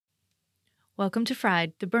Welcome to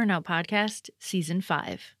Fried, the Burnout Podcast, Season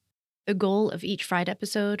 5. The goal of each Fried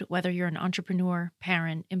episode, whether you're an entrepreneur,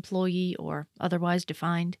 parent, employee, or otherwise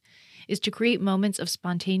defined, is to create moments of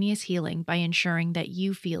spontaneous healing by ensuring that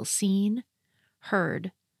you feel seen,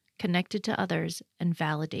 heard, connected to others, and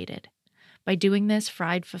validated. By doing this,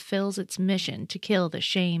 Fried fulfills its mission to kill the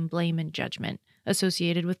shame, blame, and judgment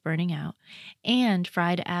associated with burning out, and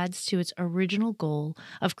Fried adds to its original goal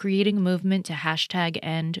of creating a movement to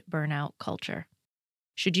 #end burnout culture.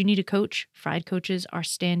 Should you need a coach, Fried coaches are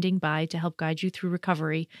standing by to help guide you through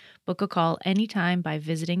recovery. Book a call anytime by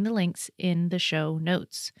visiting the links in the show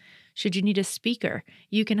notes. Should you need a speaker,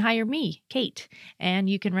 you can hire me, Kate, and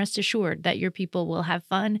you can rest assured that your people will have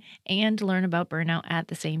fun and learn about burnout at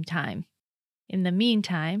the same time. In the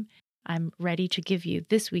meantime, I'm ready to give you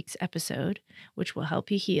this week's episode, which will help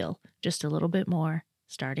you heal just a little bit more,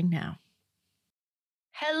 starting now.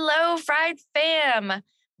 Hello, Fried fam!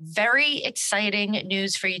 Very exciting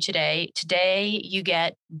news for you today. Today, you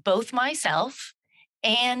get both myself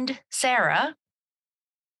and Sarah,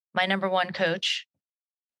 my number one coach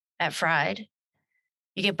at Fried.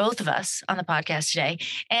 You get both of us on the podcast today.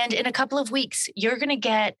 And in a couple of weeks, you're going to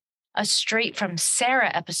get a Straight from Sarah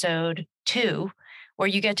episode 2, where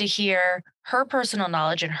you get to hear her personal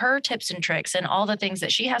knowledge and her tips and tricks and all the things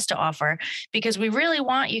that she has to offer, because we really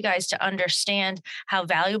want you guys to understand how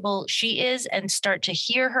valuable she is and start to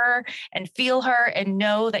hear her and feel her and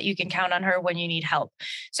know that you can count on her when you need help.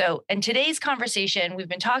 So in today's conversation, we've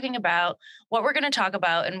been talking about what we're going to talk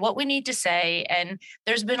about and what we need to say. And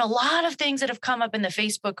there's been a lot of things that have come up in the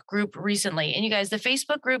Facebook group recently. And you guys, the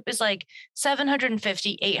Facebook group is like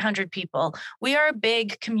 750, 800 people. We are a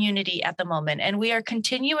big community at the moment, and we are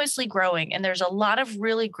continuously growing. And there's a lot of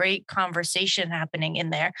really great conversation happening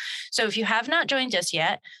in there. So if you have not joined us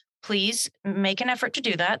yet, please make an effort to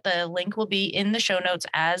do that. The link will be in the show notes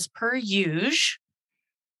as per usual.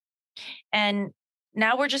 And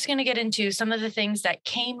now we're just going to get into some of the things that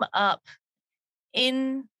came up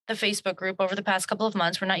in the Facebook group over the past couple of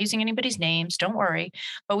months. We're not using anybody's names, don't worry,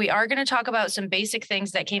 but we are going to talk about some basic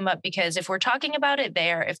things that came up, because if we're talking about it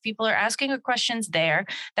there, if people are asking questions there,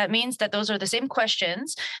 that means that those are the same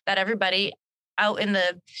questions that everybody out in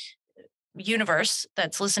the universe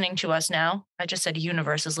that's listening to us now. I just said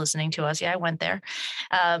universe is listening to us. Yeah, I went there.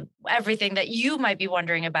 Everything that you might be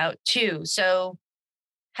wondering about too. So,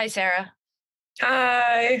 hi, Sarah.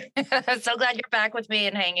 Hi. So glad you're back with me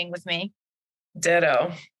and hanging with me.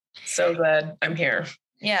 Ditto. So glad I'm here.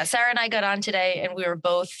 Yeah, Sarah and I got on today and we were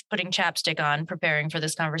both putting chapstick on, preparing for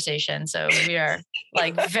this conversation. So we are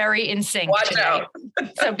like very in sync. Watch today. out.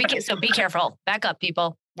 So be careful. Back up,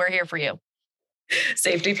 people. We're here for you.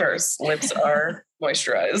 Safety first. Lips are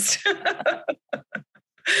moisturized.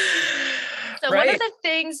 So One of the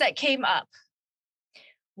things that came up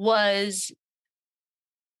was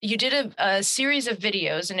you did a series of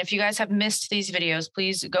videos. And if you guys have missed these videos,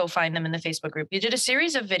 please go find them in the Facebook group. You did a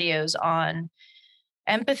series of videos on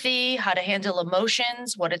empathy, how to handle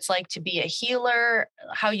emotions, what it's like to be a healer,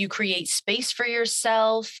 how you create space for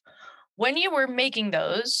yourself. When you were making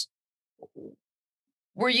those,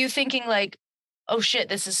 were you thinking like, oh shit,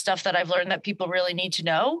 this is stuff that I've learned that people really need to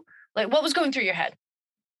know? Like, what was going through your head?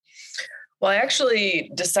 Well, I actually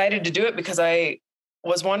decided to do it because I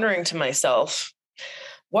was wondering to myself,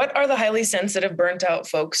 what are the highly sensitive, burnt out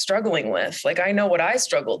folks struggling with? Like, I know what I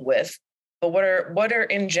struggled with, but what are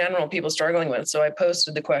in general people struggling with? So I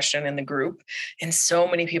posted the question in the group and so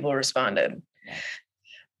many people responded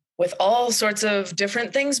with all sorts of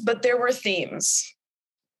different things, but there were themes.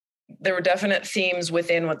 There were definite themes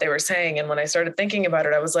within what they were saying. And when I started thinking about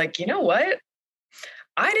it, I was like, you know what?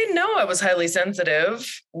 I didn't know I was highly sensitive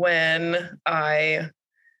when I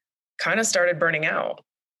kind of started burning out.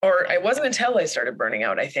 Or it wasn't until I started burning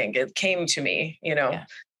out, I think. It came to me, It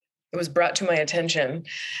was brought to my attention.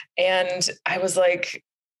 And I was like,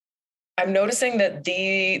 I'm noticing that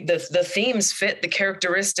the themes fit the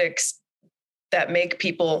characteristics that make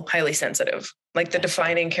people highly sensitive, like the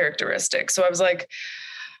defining characteristics. So I was like,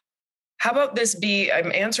 how about this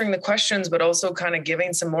I'm answering the questions, but also kind of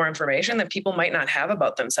giving some more information that people might not have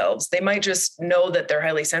about themselves. They might just know that they're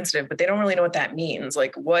highly sensitive, but they don't really know what that means.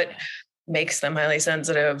 Like, what makes them highly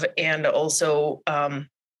sensitive, and also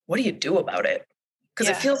what do you do about it? Because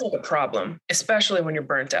it feels like a problem, especially when you're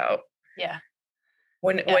burnt out. Yeah.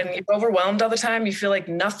 When you're overwhelmed all the time, you feel like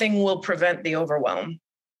nothing will prevent the overwhelm.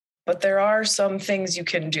 But there are some things you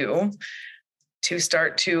can do to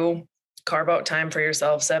start to carve out time for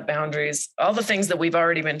yourself, set boundaries, all the things that we've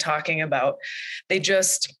already been talking about. They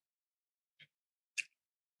just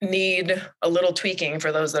need a little tweaking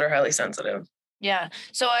for those that are highly sensitive. Yeah.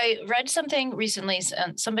 So I read something recently,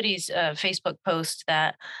 somebody's Facebook post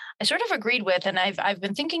that I sort of agreed with, and I've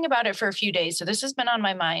been thinking about it for a few days. So this has been on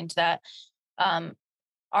my mind that um,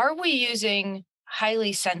 are we using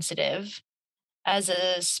highly sensitive as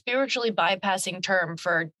a spiritually bypassing term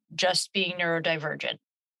for just being neurodivergent?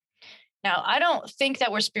 Now, I don't think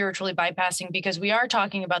that we're spiritually bypassing because we are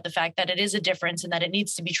talking about the fact that it is a difference and that it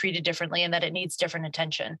needs to be treated differently and that it needs different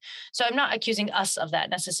attention. So I'm not accusing us of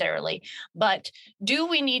that necessarily. But do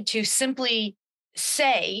we need to simply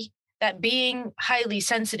say that being highly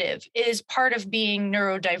sensitive is part of being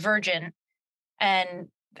neurodivergent and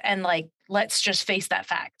like let's just face that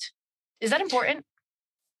fact? Is that important?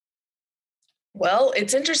 Well,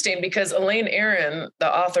 it's interesting because Elaine Aron, the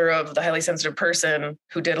author of The Highly Sensitive Person,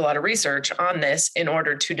 who did a lot of research on this in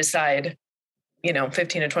order to decide,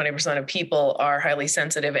 15 to 20% of people are highly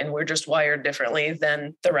sensitive and we're just wired differently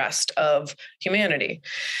than the rest of humanity.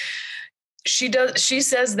 She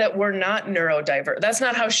says that we're not neurodivergent. That's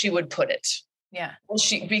not how she would put it. Yeah. Well,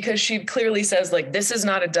 because she clearly says like, this is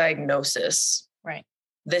not a diagnosis. Right.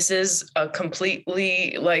 This is a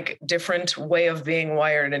completely different way of being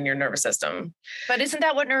wired in your nervous system. But isn't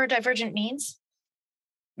that what neurodivergent means?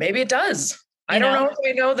 Maybe it does. I don't know if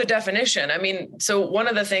we know the definition. I mean, so one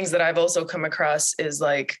of the things that I've also come across is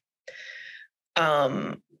like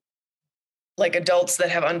adults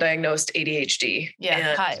that have undiagnosed ADHD.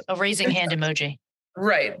 Yeah. Hi, a raising hand emoji.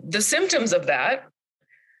 Right. The symptoms of that,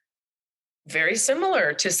 very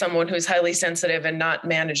similar to someone who's highly sensitive and not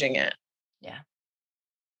managing it. Yeah.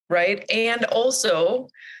 Right. And also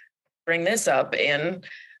bring this up in,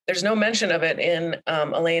 there's no mention of it in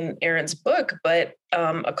Elaine Aron's book, but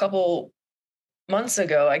a couple months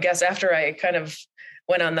ago, I guess after I kind of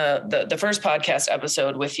went on the first podcast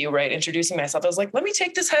episode with you, right, introducing myself, I was like, let me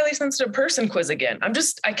take this highly sensitive person quiz again.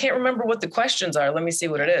 I can't remember what the questions are. Let me see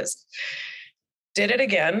what it is. Did it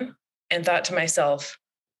again and thought to myself,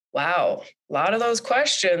 wow, a lot of those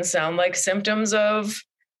questions sound like symptoms of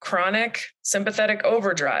chronic sympathetic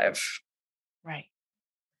overdrive. Right.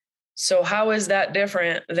 So how is that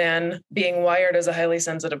different than being wired as a highly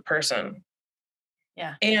sensitive person?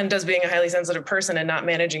 Yeah. And does being a highly sensitive person and not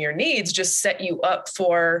managing your needs just set you up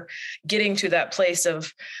for getting to that place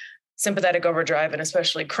of sympathetic overdrive, and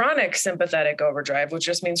especially chronic sympathetic overdrive, which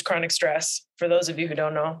just means chronic stress. For those of you who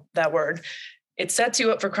don't know that word, it sets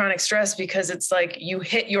you up for chronic stress because it's like you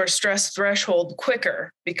hit your stress threshold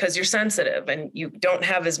quicker because you're sensitive and you don't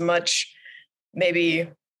have as much maybe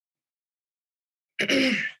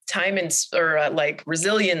time or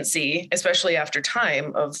resiliency, especially after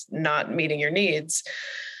time of not meeting your needs,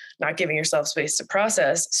 not giving yourself space to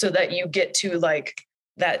process, so that you get to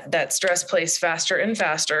that stress place faster and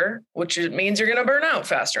faster, which means you're going to burn out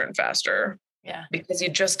faster and faster. Yeah. Because you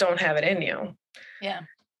just don't have it in you. Yeah.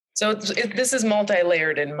 So this is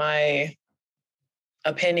multi-layered in my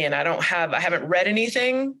opinion. I haven't read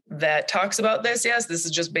anything that talks about this. Yes, this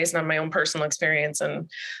is just based on my own personal experience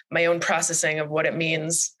and my own processing of what it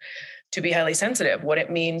means to be highly sensitive, what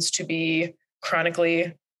it means to be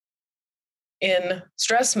chronically in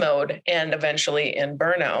stress mode and eventually in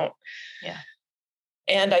burnout. Yeah.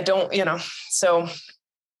 And I don't, so.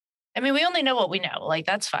 I mean, we only know what we know. Like,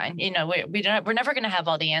 that's fine. We're never going to have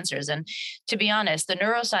all the answers. And to be honest, the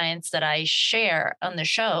neuroscience that I share on the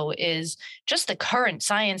show is just the current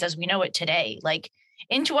science as we know it today. Like,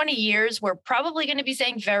 in 20 years, we're probably going to be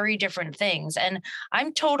saying very different things. And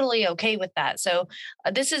I'm totally okay with that. So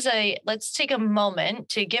let's take a moment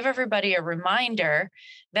to give everybody a reminder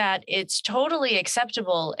that it's totally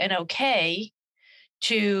acceptable and okay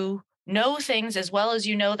to know things as well as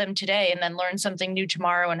you know them today, and then learn something new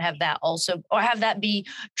tomorrow and have that also, or have that be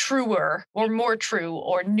truer or more true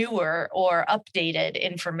or newer or updated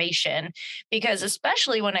information. Because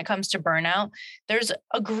especially when it comes to burnout, there's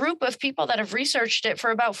a group of people that have researched it for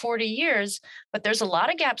about 40 years, but there's a lot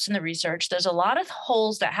of gaps in the research. There's a lot of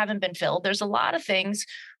holes that haven't been filled. There's a lot of things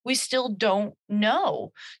we still don't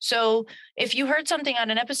know. So if you heard something on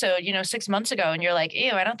an episode, 6 months ago and you're like,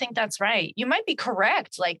 ew, I don't think that's right, you might be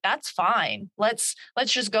correct. Like, that's fine. Let's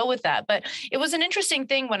just go with that. But it was an interesting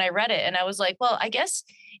thing when I read it and I was like, well, I guess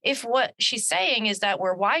if what she's saying is that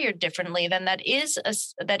we're wired differently, then that is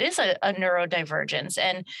a neurodivergence.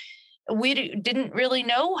 And we didn't really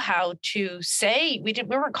know how to say, we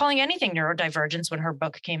weren't calling anything neurodivergence when her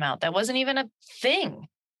book came out. That wasn't even a thing.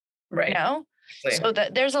 Right. So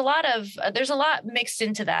that there's a lot mixed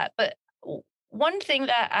into that. But one thing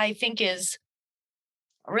that I think is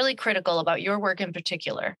really critical about your work in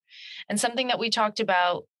particular, and something that we talked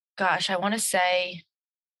about, gosh, I want to say,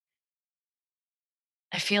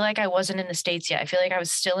 I feel like I wasn't in the States yet. I feel like I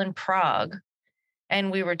was still in Prague. and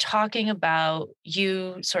we were talking about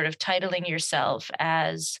you sort of titling yourself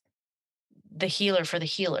as the healer for the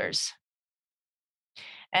healers,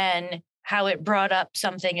 and how it brought up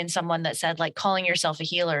something in someone that said like calling yourself a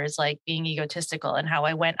healer is like being egotistical, and how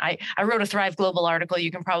I wrote a Thrive Global article.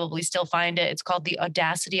 You can probably still find it. It's called The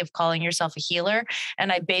Audacity of Calling Yourself a Healer.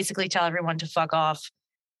 And I basically tell everyone to fuck off.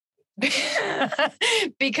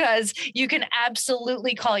 Because you can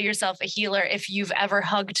absolutely call yourself a healer if you've ever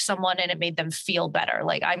hugged someone and it made them feel better.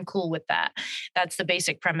 Like, I'm cool with that. That's the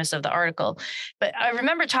basic premise of the article. But I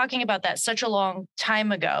remember talking about that such a long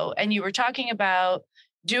time ago, and you were talking about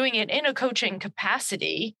doing it in a coaching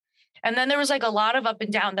capacity. And then there was like a lot of up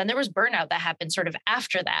and down. Then there was burnout that happened sort of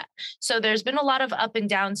after that. So there's been a lot of up and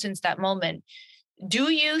down since that moment.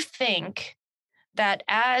 Do you think that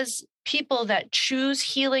as people that choose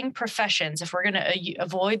healing professions, if we're going to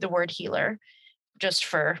avoid the word healer just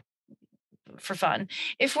for fun,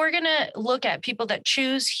 if we're going to look at people that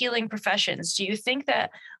choose healing professions, do you think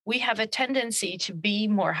that we have a tendency to be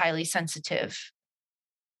more highly sensitive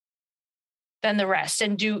than the rest?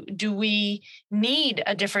 And do we need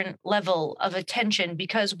a different level of attention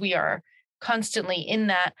because we are constantly in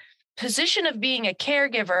that position of being a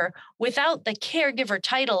caregiver without the caregiver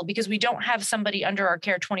title, because we don't have somebody under our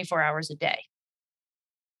care 24 hours a day?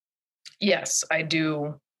 Yes, I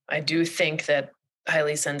do. I do think that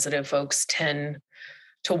highly sensitive folks tend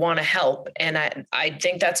to want to help. And I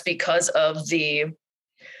think that's because of the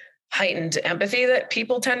heightened empathy that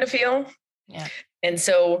people tend to feel. Yeah. And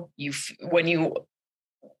so when you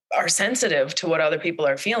are sensitive to what other people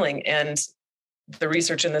are feeling, and the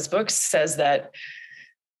research in this book says that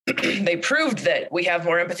they proved that we have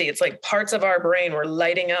more empathy. It's like parts of our brain were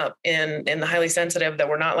lighting up in the highly sensitive that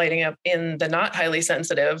were not lighting up in the not highly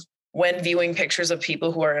sensitive when viewing pictures of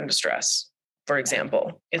people who are in distress, for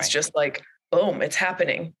example. It's just like, boom, it's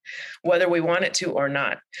happening, whether we want it to or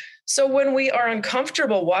not. So when we are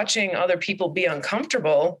uncomfortable watching other people be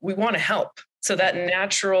uncomfortable, we want to help. So that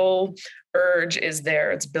natural urge is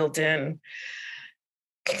there. It's built in.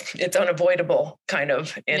 It's unavoidable, kind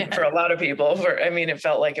of, for a lot of people. It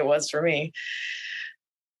felt like it was for me.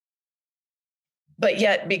 But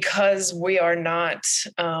yet, because we are not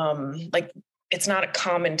it's not a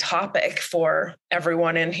common topic for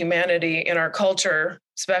everyone in humanity, in our culture,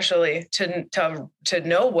 especially to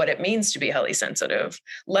know what it means to be highly sensitive,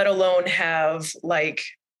 let alone have like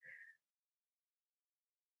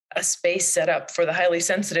a space set up for the highly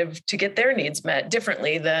sensitive to get their needs met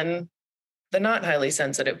differently than the not highly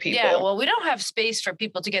sensitive people. Yeah, well, we don't have space for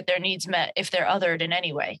people to get their needs met if they're othered in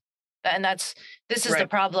any way. And this is the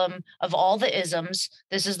problem of all the isms.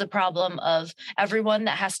 This is the problem of everyone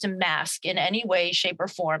that has to mask in any way, shape, or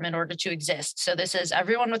form in order to exist. So this is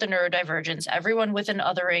everyone with a neurodivergence, everyone with an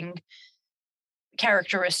othering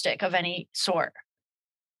characteristic of any sort.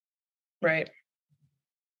 Right.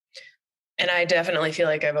 And I definitely feel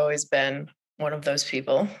like I've always been one of those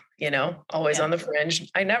people, always on the fringe.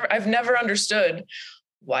 I've never understood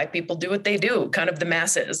why people do what they do, kind of the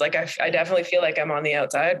masses. Like I definitely feel like I'm on the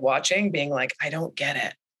outside watching, being like, I don't get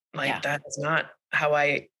it. Like that is not how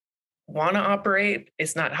I want to operate.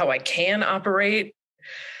 It's not how I can operate.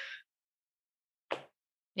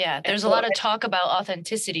 Yeah, there's a lot of talk about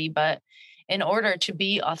authenticity, but in order to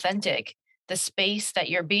be authentic, the space that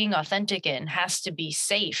you're being authentic in has to be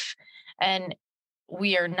safe. And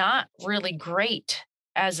we are not really great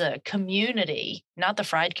as a community, not the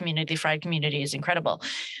Fried community. The Fried community is incredible,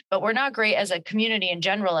 but we're not great as a community in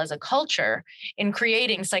general, as a culture, in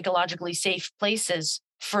creating psychologically safe places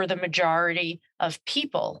for the majority of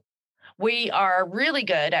people. We are really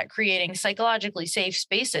good at creating psychologically safe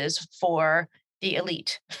spaces for the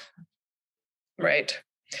elite. Right.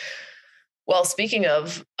 Well, speaking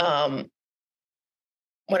of,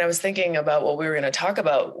 when I was thinking about what we were going to talk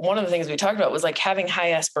about, one of the things we talked about was like having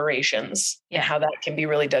high aspirations and how that can be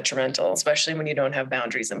really detrimental, especially when you don't have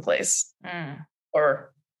boundaries in place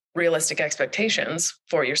or realistic expectations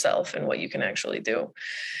for yourself and what you can actually do.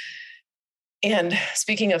 And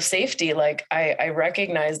speaking of safety, like I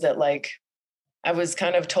recognize that, like, I was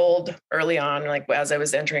kind of told early on, like as I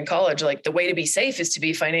was entering college, like the way to be safe is to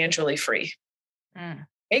be financially free.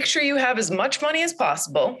 Make sure you have as much money as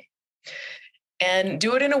possible and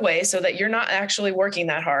do it in a way so that you're not actually working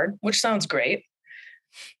that hard, which sounds great.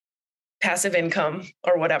 Passive income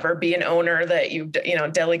or whatever, be an owner that you've,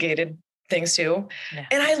 delegated things to. Yeah.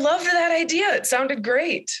 And I loved that idea. It sounded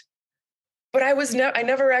great, but I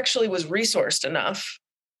never actually was resourced enough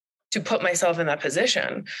to put myself in that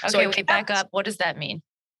position. Okay, wait, back up. What does that mean?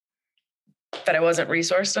 That I wasn't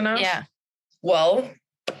resourced enough? Yeah. Well,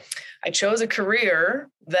 I chose a career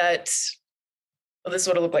that Well, this is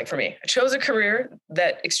what it looked like for me. I chose a career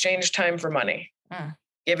that exchanged time for money.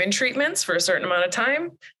 Given treatments for a certain amount of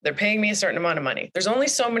time, they're paying me a certain amount of money. There's only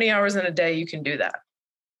so many hours in a day you can do that.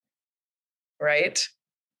 Right?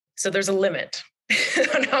 So there's a limit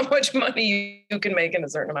on how much money you can make in a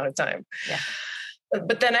certain amount of time. Yeah.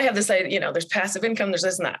 But then I have this idea, there's passive income, there's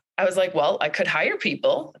this and that. I was like, well, I could hire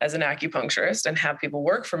people as an acupuncturist and have people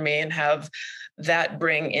work for me and have that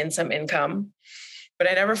bring in some income. But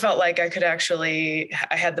I never felt like I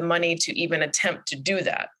had the money to even attempt to do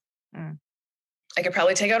that. I could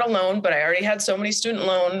probably take out a loan, but I already had so many student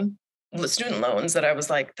loans that I was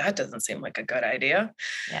like, that doesn't seem like a good idea.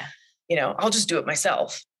 Yeah. I'll just do it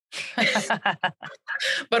myself.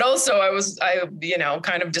 But also I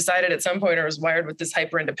kind of decided at some point I was wired with this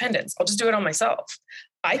hyper independence. I'll just do it on myself.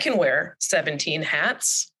 I can wear 17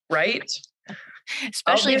 hats, right?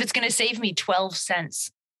 Especially if it's going to save me 12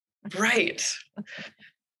 cents. Right.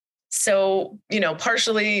 So,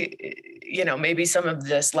 partially, maybe some of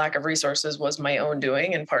this lack of resources was my own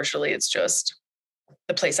doing, and partially it's just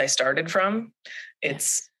the place I started from.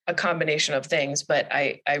 It's a combination of things, but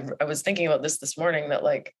I was thinking about this morning that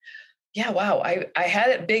wow, I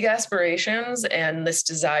had big aspirations and this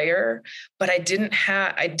desire, but I didn't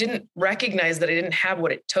recognize that I didn't have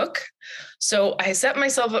what it took. So I set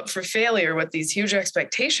myself up for failure with these huge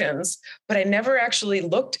expectations, but I never actually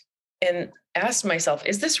looked and asked myself,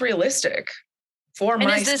 is this realistic for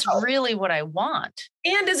myself? And is this really what I want?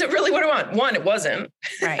 And is it really what I want? One, it wasn't.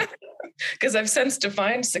 Right. Because I've since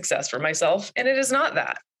defined success for myself, and it is not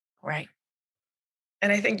that. Right.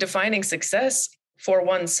 And I think defining success for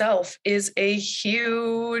oneself is a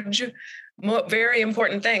huge, very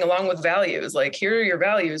important thing, along with values. Like, here are your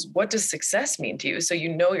values. What does success mean to you? So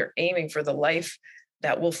you're aiming for the life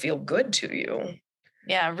that will feel good to you.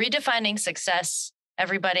 Yeah. Redefining success,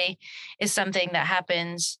 everybody, is something that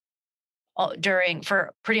happens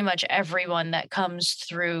for pretty much everyone that comes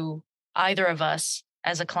through either of us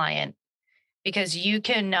as a client, because you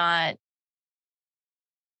cannot,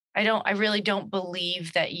 I really don't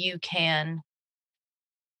believe that you can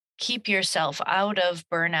keep yourself out of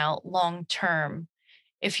burnout long term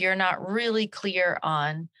if you're not really clear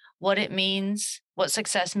on what it means, what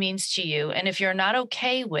success means to you. And if you're not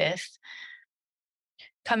okay with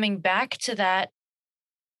coming back to that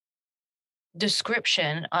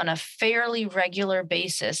description on a fairly regular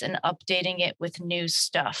basis and updating it with new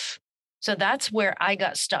stuff. So that's where I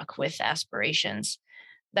got stuck with aspirations.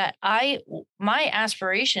 My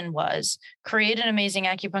aspiration was create an amazing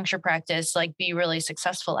acupuncture practice, be really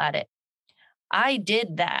successful at it. I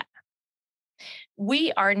did that.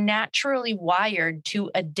 We are naturally wired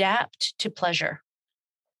to adapt to pleasure.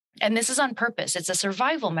 And this is on purpose. It's a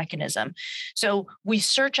survival mechanism. So we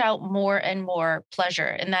search out more and more pleasure.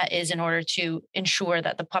 And that is in order to ensure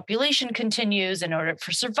that the population continues, in order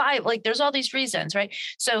for survival. There's all these reasons, right?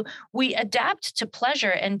 So we adapt to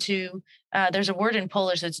pleasure and to, there's a word in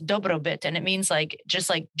Polish that's dobrobit, and it means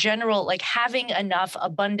just general, having enough,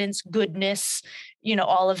 abundance, goodness,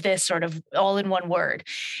 all of this sort of all in one word.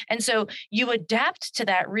 And so you adapt to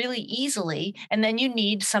that really easily, and then you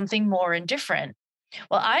need something more and different.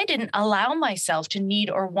 Well, I didn't allow myself to need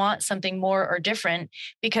or want something more or different,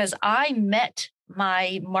 because I met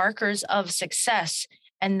my markers of success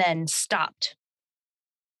and then stopped.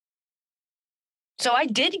 So I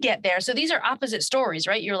did get there. So these are opposite stories,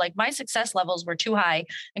 right? You're like, my success levels were too high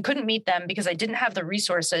and couldn't meet them because I didn't have the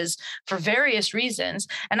resources for various reasons.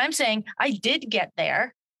 And I'm saying I did get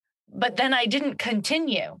there, but then I didn't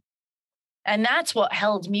continue. And that's what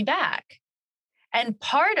held me back. And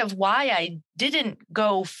part of why I didn't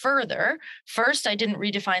go further, first, I didn't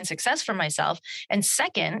redefine success for myself. And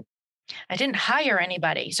second, I didn't hire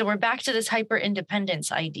anybody. So we're back to this hyper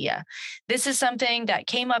independence idea. This is something that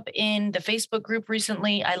came up in the Facebook group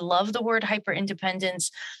recently. I love the word hyper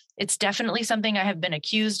independence. It's definitely something I have been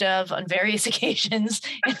accused of on various occasions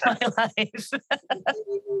in my life.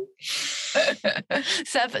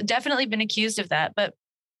 So I've definitely been accused of that. But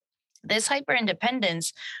this hyper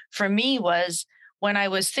independence for me was when I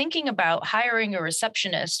was thinking about hiring a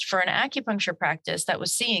receptionist for an acupuncture practice that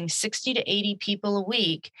was seeing 60 to 80 people a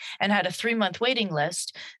week and had a 3-month waiting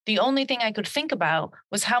list. The only thing I could think about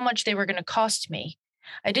was how much they were going to cost me.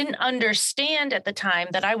 I didn't understand at the time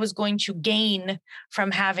that I was going to gain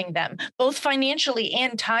from having them, both financially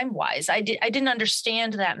and time-wise. I didn't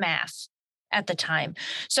understand that math at the time.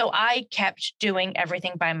 So I kept doing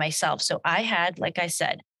everything by myself. So I had, like I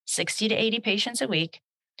said, 60 to 80 patients a week.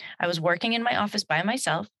 I was working in my office by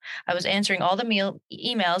myself. I was answering all the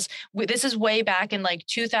emails. This is way back in like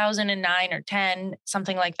 2009 or 10,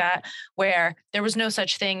 something like that, where there was no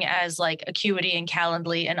such thing as like Acuity and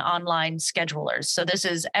Calendly and online schedulers. So this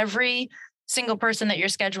is every single person that you're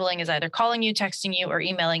scheduling is either calling you, texting you, or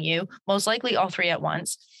emailing you, most likely all three at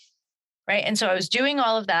once. Right. And so I was doing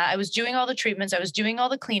all of that. I was doing all the treatments. I was doing all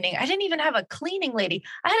the cleaning. I didn't even have a cleaning lady.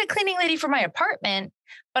 I had a cleaning lady for my apartment,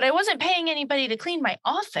 but I wasn't paying anybody to clean my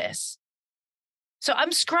office. So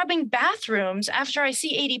I'm scrubbing bathrooms after I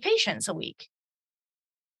see 80 patients a week.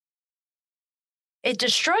 It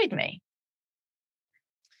destroyed me.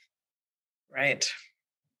 Right.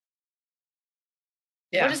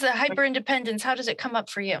 Yeah. What is the hyper independence? How does it come up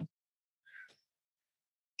for you?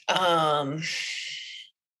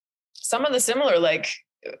 Some of the similar, like,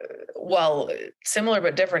 well, similar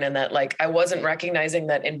but different in that, like, I wasn't recognizing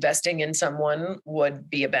that investing in someone would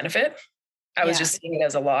be a benefit. I was just seeing it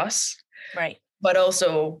as a loss. Right. But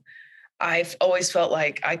also, I've always felt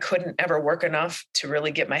like I couldn't ever work enough to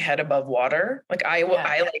really get my head above water. Like I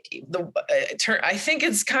like I think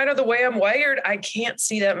it's kind of the way I'm wired. I can't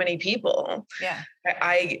see that many people. Yeah.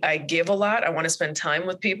 I give a lot. I want to spend time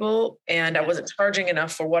with people, and I wasn't charging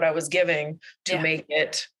enough for what I was giving to make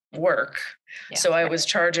it work. Yeah. So I was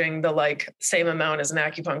charging the like same amount as an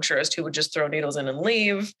acupuncturist who would just throw needles in and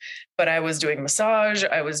leave. But I was doing massage.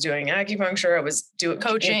 I was doing acupuncture. I was doing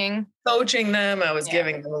coaching them. I was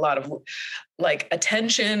giving them a lot of like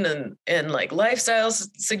attention and like lifestyle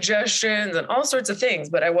suggestions and all sorts of things,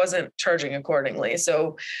 but I wasn't charging accordingly.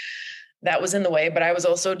 So that was in the way, but I was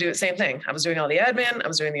also doing the same thing. I was doing all the admin. I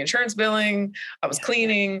was doing the insurance billing. I was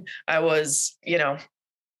cleaning. I was,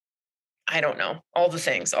 I don't know, all the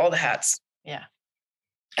things, all the hats. Yeah.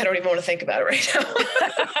 I don't even want to think about it right now.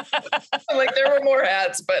 I'm like, there were more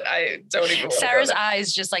hats, but I don't even want Sarah's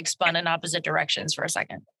eyes just like spun in opposite directions for a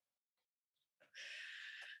second.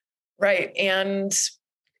 Right. And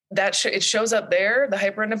that it shows up there, the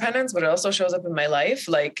hyper independence, but it also shows up in my life.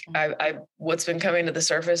 Like I what's been coming to the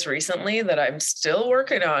surface recently that I'm still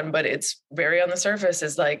working on, but it's very on the surface,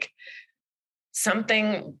 is like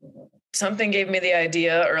something gave me the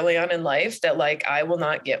idea early on in life that like, I will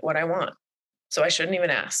not get what I want. So I shouldn't even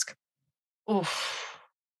ask. Oof.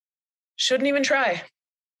 Shouldn't even try.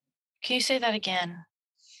 Can you say that again?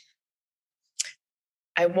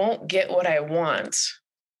 I won't get what I want,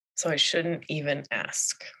 so I shouldn't even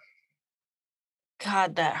ask.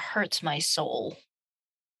 God, that hurts my soul.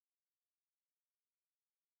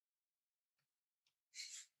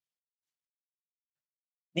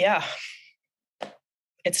 Yeah.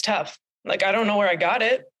 It's tough. Like, I don't know where I got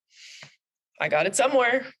it. I got it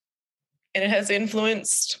somewhere, and it has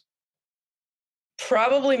influenced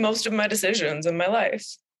probably most of my decisions in my life.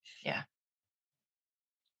 Yeah.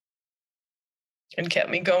 And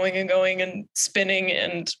kept me going and going and spinning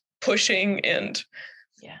and pushing and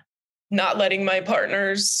not letting my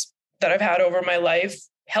partners that I've had over my life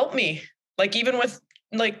help me. Like even with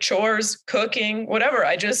like chores, cooking, whatever,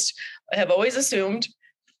 I have always assumed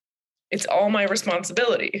it's all my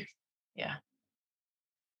responsibility. Yeah.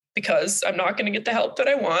 Because I'm not going to get the help that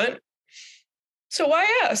I want. So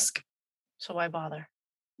why ask? So why bother?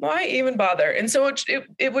 Why even bother? And so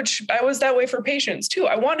I was that way for patients too.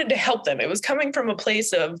 I wanted to help them. It was coming from a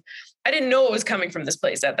place of, I didn't know it was coming from this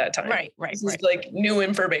place at that time. Right. This is like new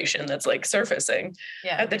information that's like surfacing.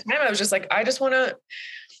 Yeah. At the time I was just like, I just want to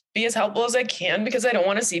be as helpful as I can because I don't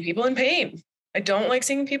want to see people in pain. I don't like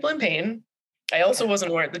seeing people in pain. I also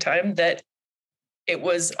wasn't aware at the time that it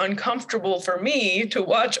was uncomfortable for me to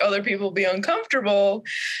watch other people be uncomfortable.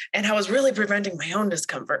 And I was really preventing my own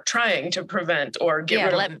discomfort, trying to prevent or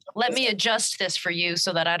get rid of. Let me adjust this for you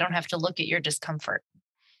so that I don't have to look at your discomfort.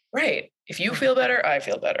 Right. If you feel better, I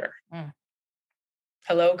feel better. Mm.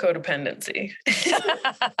 Hello, codependency.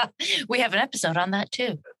 We have an episode on that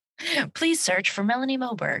too. Please search for Melanie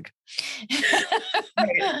Moberg.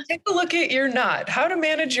 Right. Take a look at your knot, how to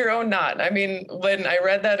manage your own knot. I mean, when I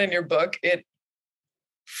read that in your book, it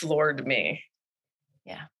floored me.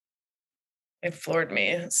 Yeah. It floored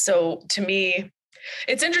me. So to me,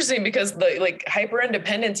 it's interesting because the like hyper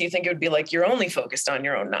independence, you think it would be like you're only focused on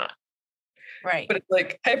your own knot. Right. But it's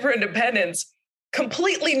like hyper independence,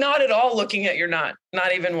 completely not at all looking at your knot,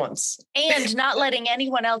 not even once. And not letting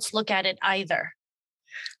anyone else look at it either.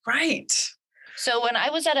 Right. So when I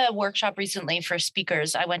was at a workshop recently for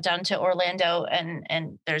speakers, I went down to Orlando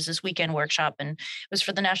and there's this weekend workshop, and it was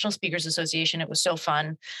for the National Speakers Association. It was so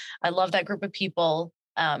fun. I love that group of people.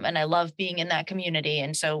 And I love being in that community.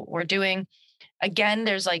 And so we're doing, again,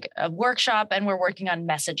 there's like a workshop and we're working on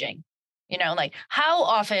messaging. Like how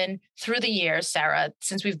often through the years, Sarah,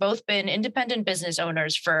 since we've both been independent business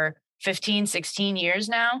owners for 15, 16 years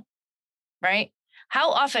now, right?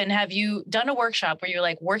 How often have you done a workshop where you're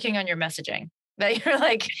like working on your messaging? That you're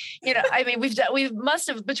like, I mean, we must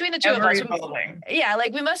have, between the two of us, yeah,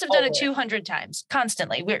 like we must have done it 200 times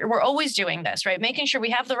constantly. We're always doing this, right? Making sure we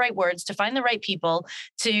have the right words to find the right people,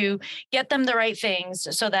 to get them the right things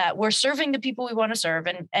so that we're serving the people we want to serve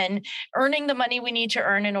and earning the money we need to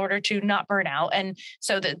earn in order to not burn out. And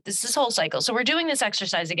so that this whole cycle. So we're doing this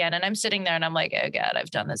exercise again, and I'm sitting there and I'm like, oh God, I've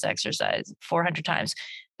done this exercise 400 times.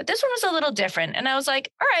 But this one was a little different. And I was like,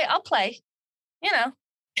 all right, I'll play,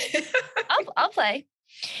 I'll play.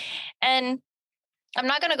 And I'm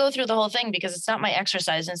not going to go through the whole thing because it's not my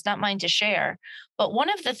exercise and it's not mine to share. But one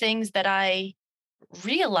of the things that I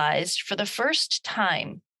realized for the first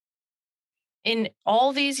time in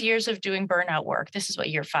all these years of doing burnout work, this is what,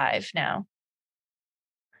 year 5 now.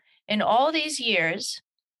 In all these years,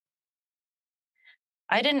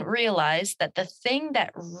 I didn't realize that the thing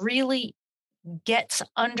that really gets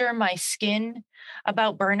under my skin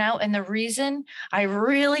about burnout, and the reason I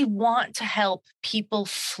really want to help people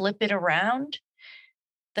flip it around,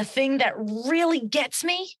 the thing that really gets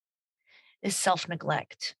me is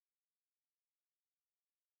self-neglect.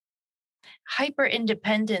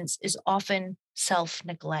 Hyper-independence is often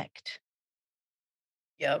self-neglect.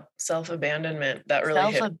 Yep. Self-abandonment. That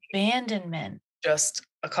really self-abandonment. Just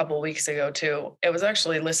a couple of weeks ago too. It was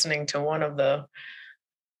actually listening to one of the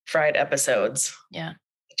Fried episodes. Yeah.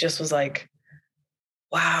 It just was like,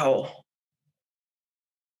 wow.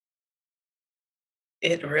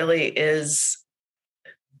 It really is.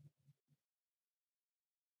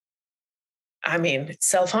 I mean, it's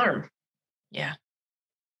self-harm. Yeah.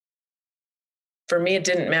 For me, it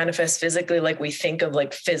didn't manifest physically like we think of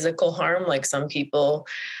like physical harm, like some people,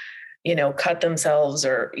 cut themselves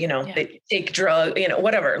or, they take drugs,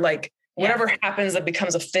 whatever, like whatever happens that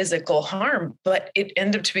becomes a physical harm, but it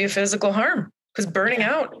ended up to be a physical harm because burning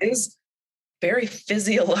out is very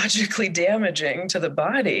physiologically damaging to the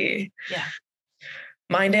body,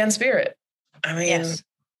 mind and spirit. I mean,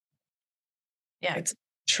 it's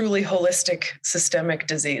truly holistic systemic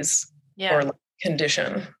disease or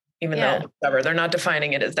condition, even though whatever, they're not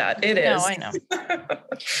defining it as that. It is. No, I know.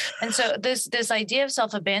 And so this idea of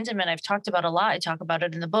self-abandonment, I've talked about a lot. I talk about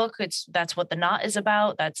it in the book. That's what The Knot is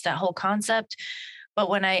about. That's that whole concept. But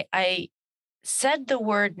when I said the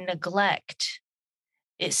word neglect,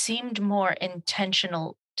 it seemed more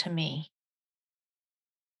intentional to me.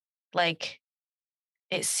 Like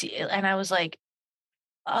and I was like,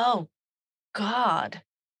 oh God,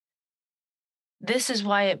 this is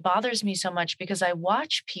why it bothers me so much, because I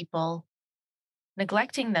watch people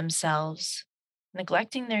neglecting themselves,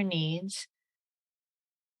 neglecting their needs.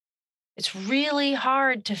 It's really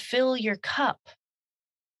hard to fill your cup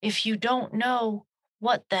if you don't know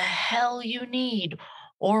what the hell you need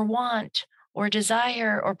or want or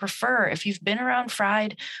desire or prefer. If you've been around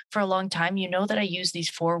Fried for a long time, you know that I use these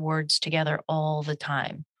 4 words together all the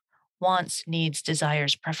time. Wants, needs,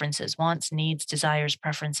 desires, preferences. Wants, needs, desires,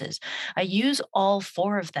 preferences. I use all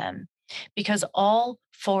 4 of them because all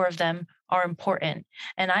 4 of them are important.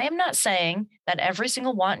 And I am not saying that every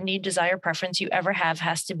single want, need, desire, preference you ever have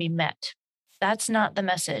has to be met. That's not the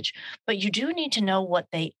message. But you do need to know what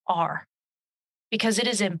they are, because it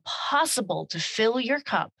is impossible to fill your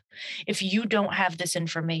cup if you don't have this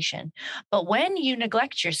information. But when you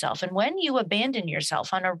neglect yourself and when you abandon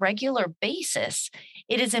yourself on a regular basis,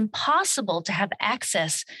 it is impossible to have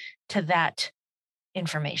access to that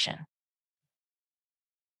information.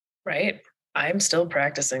 Right. I'm still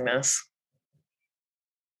practicing this.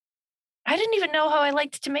 I didn't even know how I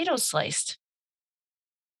liked tomatoes sliced.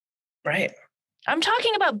 Right. I'm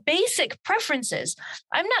talking about basic preferences.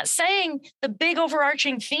 I'm not saying the big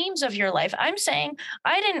overarching themes of your life. I'm saying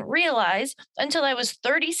I didn't realize until I was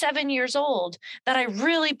 37 years old that I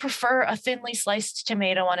really prefer a thinly sliced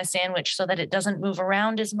tomato on a sandwich so that it doesn't move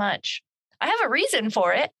around as much. I have a reason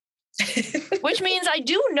for it, which means I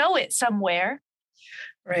do know it somewhere.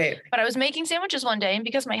 Right. But I was making sandwiches one day, and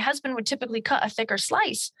because my husband would typically cut a thicker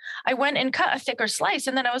slice, I went and cut a thicker slice.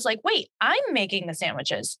 And then I was like, wait, I'm making the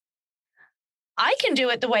sandwiches. I can do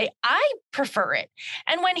it the way I prefer it.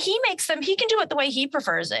 And when he makes them, he can do it the way he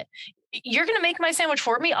prefers it. You're going to make my sandwich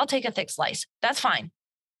for me. I'll take a thick slice. That's fine.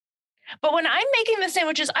 But when I'm making the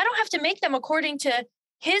sandwiches, I don't have to make them according to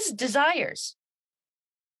his desires.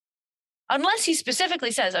 Unless he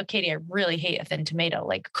specifically says, oh, Katie, I really hate a thin tomato.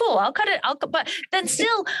 Like, cool, I'll cut it. But then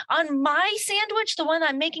still on my sandwich, the one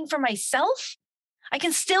I'm making for myself, I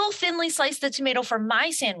can still thinly slice the tomato for my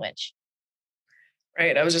sandwich.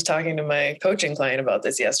 Right. I was just talking to my coaching client about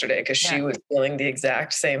this yesterday because she Yeah. was feeling the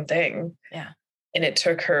exact same thing. Yeah. And it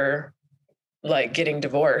took her like getting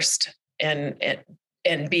divorced and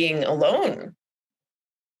being alone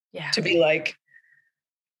Yeah. to be like,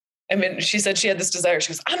 I mean, she said she had this desire.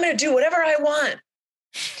 She goes, I'm going to do whatever I want.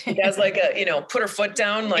 As like put her foot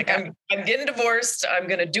down, like Yeah. I'm getting divorced. I'm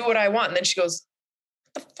going to do what I want. And then she goes,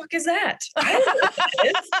 what the fuck is that? I don't know what that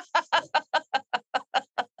is.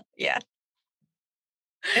 Yeah.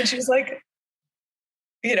 And she was like,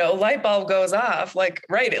 light bulb goes off. Like,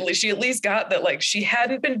 right. At least she got that, like, she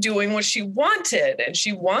hadn't been doing what she wanted and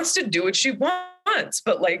she wants to do what she wants,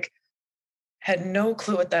 but like had no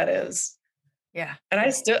clue what that is. Yeah. And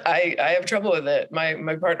I have trouble with it. My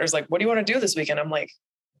partner's like, what do you want to do this weekend? I'm like,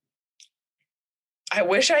 I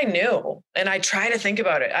wish I knew. And I try to think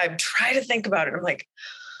about it. I'm like,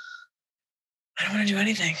 I don't want to do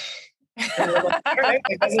anything. And I'm like, all right,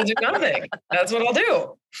 I guess I'll do nothing. That's what I'll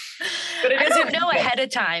do. But I don't know ahead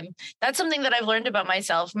of time. That's something that I've learned about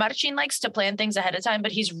myself. Marcin likes to plan things ahead of time,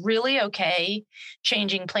 but he's really okay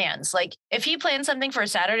changing plans. Like if he plans something for a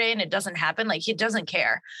Saturday and it doesn't happen, like he doesn't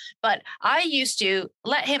care. But I used to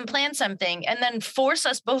let him plan something and then force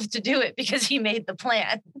us both to do it because he made the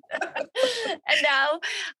plan. And now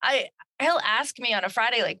he'll ask me on a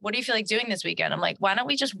Friday, like, what do you feel like doing this weekend? I'm like, why don't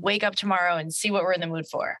we just wake up tomorrow and see what we're in the mood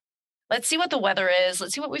for? Let's see what the weather is.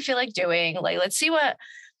 Let's see what we feel like doing. Like, let's see what.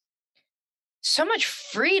 So much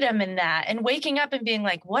freedom in that, and waking up and being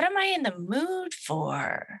like, what am I in the mood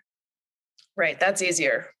for? Right. That's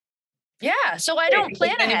easier. Yeah. So I don't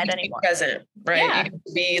plan ahead anymore. Present, right? Yeah. You can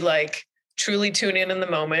be like truly tune in the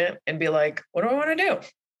moment and be like, what do I want to do?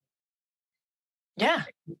 Yeah.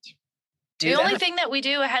 The only thing that we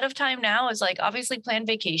do ahead of time now is like obviously plan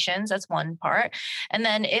vacations. That's one part. And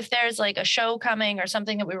then if there's like a show coming or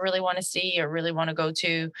something that we really want to see or really want to go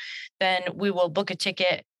to, then we will book a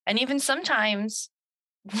ticket. And even sometimes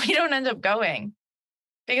we don't end up going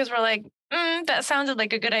because we're like, that sounded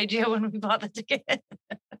like a good idea when we bought the ticket.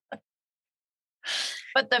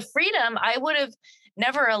 But the freedom, I would have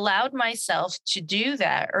never allowed myself to do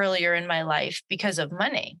that earlier in my life because of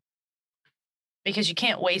money. Because you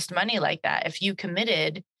can't waste money like that. If you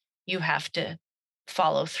committed, you have to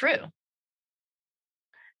follow through.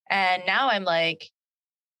 And now I'm like,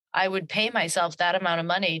 I would pay myself that amount of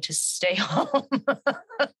money to stay home.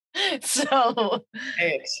 So,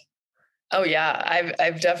 right. Oh yeah,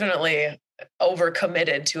 I've definitely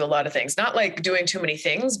overcommitted to a lot of things. Not like doing too many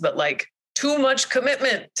things, but like too much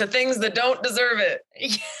commitment to things that don't deserve it.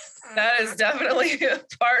 That is definitely a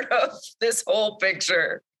part of this whole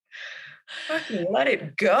picture. Fucking let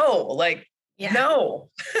it go. Like, no.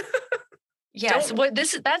 Yes.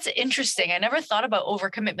 That's interesting. I never thought about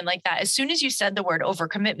overcommitment like that. As soon as you said the word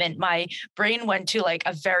overcommitment, my brain went to like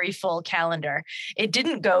a very full calendar. It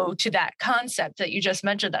didn't go to that concept that you just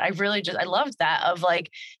mentioned that I loved that of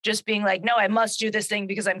like just being like, no, I must do this thing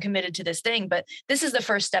because I'm committed to this thing. But this is the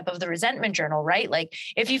first step of the resentment journal, right? Like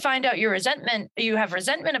if you find out you have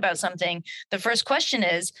resentment about something, the first question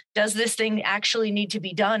is, does this thing actually need to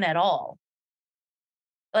be done at all?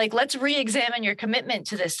 Like, let's re-examine your commitment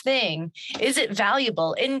to this thing. Is it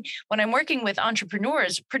valuable? And when I'm working with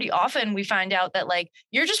entrepreneurs, pretty often we find out that like,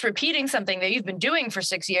 you're just repeating something that you've been doing for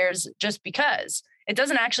 6 years just because it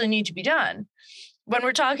doesn't actually need to be done. When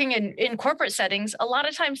we're talking in corporate settings, a lot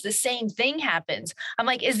of times the same thing happens. I'm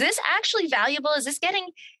like, is this actually valuable? Is this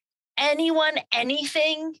getting anyone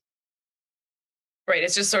anything? Right.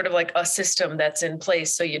 It's just sort of like a system that's in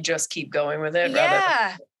place. So you just keep going with it.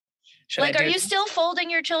 Yeah. Like, are you still folding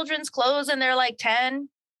your children's clothes and they're like 10?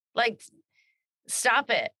 Like, stop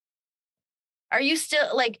it. Are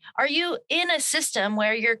you in a system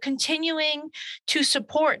where you're continuing to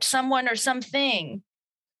support someone or something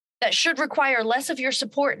that should require less of your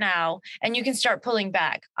support now and you can start pulling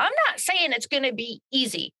back? I'm not saying it's going to be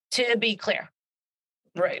easy, to be clear.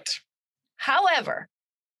 Right. However,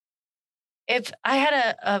 if I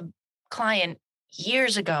had a client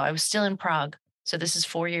years ago, I was still in Prague. So this is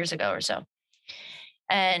 4 years ago or so.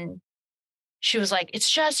 And she was like, it's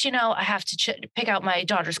just, I have to pick out my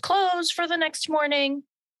daughter's clothes for the next morning.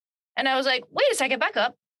 And I was like, wait a second, back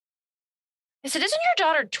up. I said, isn't your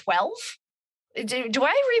daughter 12? Do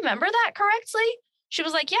I remember that correctly? She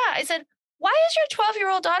was like, yeah. I said, why is your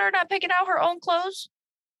 12-year-old daughter not picking out her own clothes?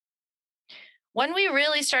 When we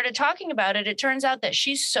really started talking about it, it turns out that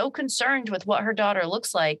she's so concerned with what her daughter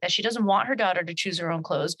looks like that she doesn't want her daughter to choose her own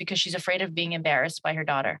clothes because she's afraid of being embarrassed by her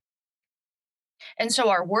daughter. And so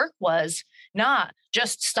our work was not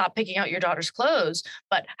just stop picking out your daughter's clothes,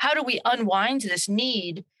 but how do we unwind this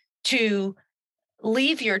need to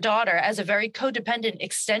leave your daughter as a very codependent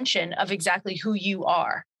extension of exactly who you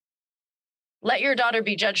are. Let your daughter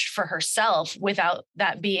be judged for herself without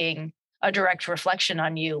that being a direct reflection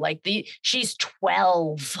on you. Like she's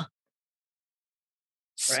 12.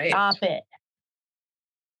 Right. Stop it.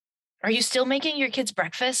 Are you still making your kids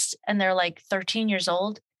breakfast and they're like 13 years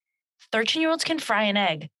old? 13-year-olds can fry an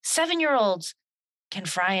egg. 7-year-olds can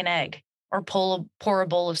fry an egg or pour a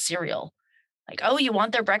bowl of cereal. Like, oh, you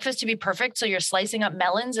want their breakfast to be perfect, so you're slicing up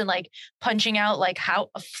melons and like punching out like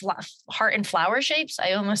heart and flower shapes.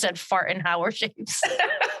 I almost said fart and flower shapes.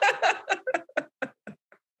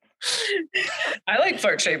 I like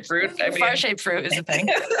fart-shaped fruit. Fart-shaped fruit is a thing.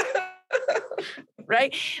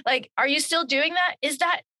 Right? Like, are you still doing that? Is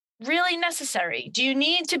that really necessary? Do you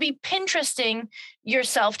need to be Pinteresting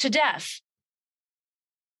yourself to death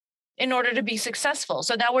in order to be successful?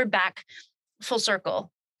 So now we're back full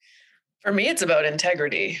circle. For me, it's about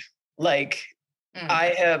integrity. Like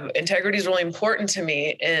integrity is really important to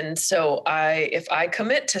me. And so if I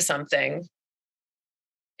commit to something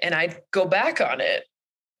and I go back on it,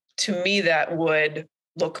 to me, that would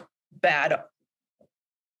look bad.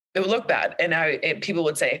 It would look bad. And people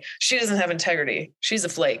would say, she doesn't have integrity. She's a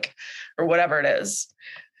flake or whatever it is.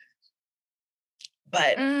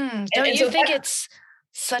 But don't you think it's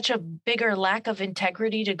such a bigger lack of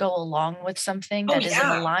integrity to go along with something that isn't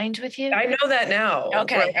aligned with you? I know that now.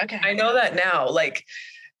 Okay. Okay. I know that now. Like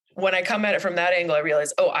when I come at it from that angle, I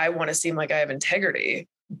realize, I want to seem like I have integrity,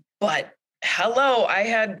 but hello, I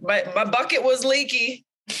had my bucket was leaky,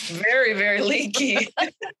 very, very leaky.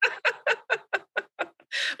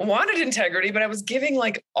 Wanted integrity, but I was giving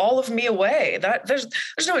like all of me away. That there's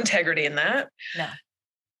no integrity in that. No.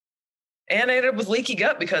 And I ended up with leaky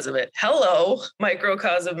gut because of it. Hello,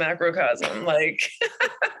 microcosm, macrocosm, like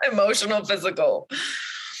emotional, physical.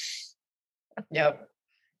 Yep.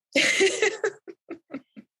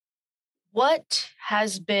 What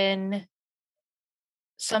has been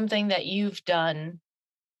something that you've done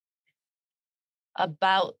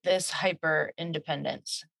about this hyper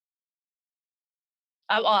independence?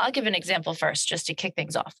 I'll give an example first, just to kick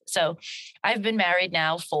things off. So I've been married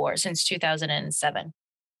now since 2007.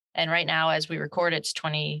 And right now, as we record, it's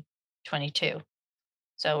 2022.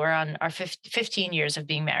 So we're on our 15 years of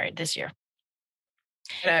being married this year.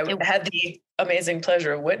 And I had the amazing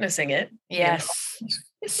pleasure of witnessing it. Yes.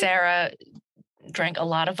 Sarah drank a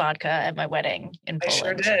lot of vodka at my wedding in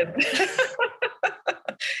Poland. I sure did.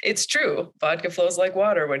 It's true. Vodka flows like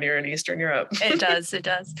water when you're in Eastern Europe. It does. It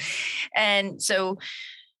does. And so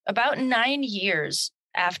about 9 years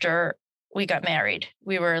after we got married,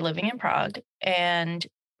 we were living in Prague, and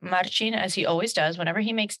Marcin, as he always does, whenever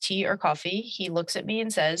he makes tea or coffee, he looks at me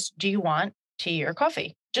and says, "Do you want tea or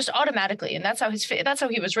coffee?" Just automatically. And that's how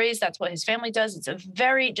he was raised. That's what his family does. It's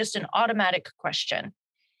just an automatic question.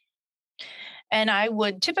 And I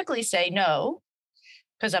would typically say no,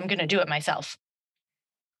 because I'm going to do it myself.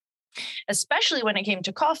 Especially when it came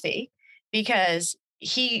to coffee, because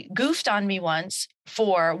he goofed on me once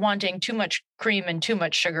for wanting too much cream and too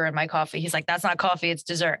much sugar in my coffee. He's like, "That's not coffee, it's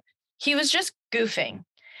dessert." He was just goofing.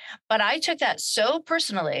 But I took that so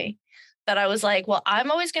personally that I was like, well,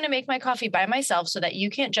 I'm always going to make my coffee by myself so that you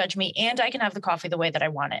can't judge me, and I can have the coffee the way that I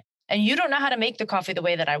want it. And you don't know how to make the coffee the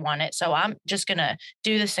way that I want it. So I'm just going to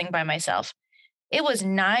do this thing by myself. It was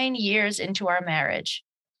 9 years into our marriage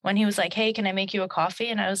when he was like, "Hey, can I make you a coffee?"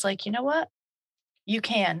 And I was like, "You know what? You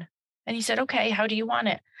can." And he said, "Okay, how do you want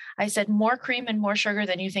it?" I said, "More cream and more sugar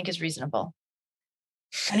than you think is reasonable."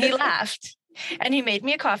 And he laughed, and he made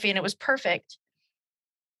me a coffee, and it was perfect.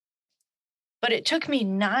 But it took me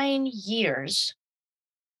 9 years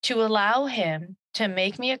to allow him to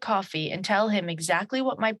make me a coffee and tell him exactly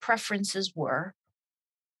what my preferences were,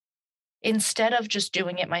 instead of just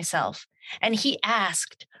doing it myself. And he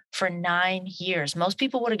asked for 9 years. Most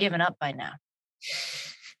people would have given up by now.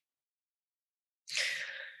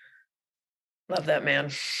 Love that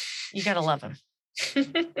man. You got to love him.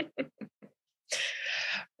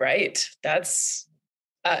 Right. That's,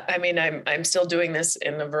 I'm still doing this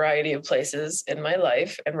in a variety of places in my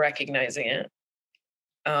life and recognizing it.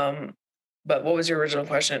 But what was your original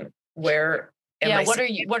question? Where am I? What are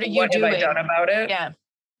you what doing? Have I done about it? Yeah.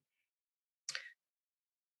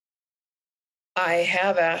 I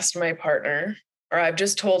have asked my partner, or I've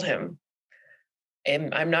just told him,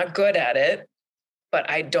 and I'm not good at it, but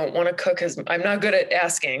I don't want to cook I'm not good at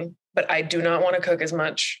asking, but I do not want to cook as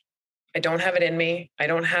much. I don't have it in me. I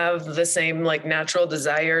don't have the same like natural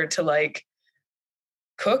desire to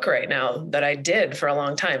cook right now that I did for a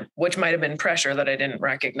long time, which might've been pressure that I didn't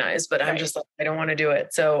recognize, but right. I'm just like, I don't want to do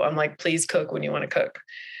it. So I'm like, please cook when you want to cook.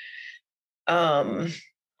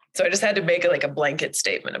 So I just had to make it like a blanket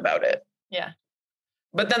statement about it. Yeah.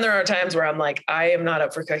 But then there are times where I'm like, I am not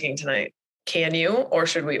up for cooking tonight. Can you, or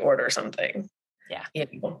should we order something? Yeah. You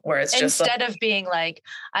know, where it's just instead of being like,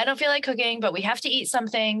 I don't feel like cooking, but we have to eat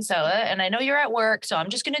something. So, and I know you're at work, so I'm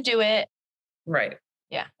just going to do it. Right.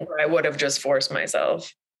 Yeah. Or I would have just forced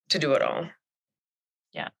myself to do it all.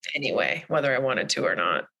 Yeah. Anyway, whether I wanted to or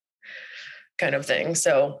not, kind of thing.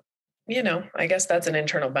 So, you know, I guess that's an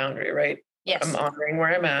internal boundary, right? Yes. I'm honoring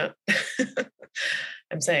where I'm at.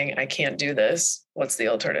 I'm saying I can't do this. What's the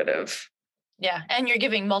alternative? Yeah. And you're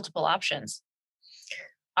giving multiple options.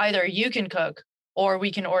 Either you can cook or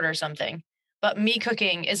we can order something, but me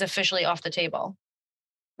cooking is officially off the table.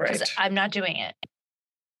 Right. I'm not doing it.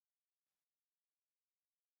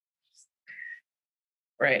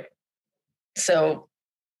 Right. So,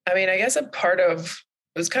 I mean, I guess a part of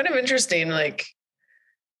it was kind of interesting. Like,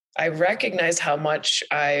 I recognized how much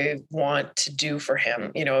I want to do for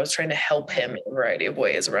him. You know, I was trying to help him in a variety of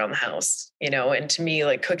ways around the house, you know, and to me,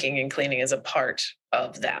 like cooking and cleaning is a part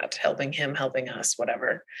of that, helping him, helping us,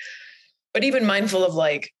 whatever. But even mindful of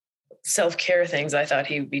like self-care things I thought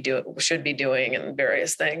should be doing and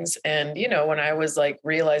various things. And, you know, when I was like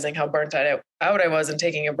realizing how burnt out I was and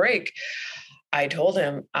taking a break, I told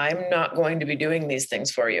him, I'm not going to be doing these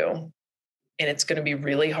things for you. And it's going to be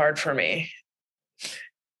really hard for me,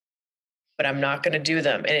 but I'm not going to do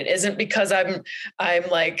them. And it isn't because I'm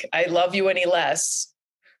like, I love you any less,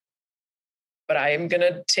 but I am going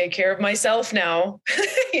to take care of myself now,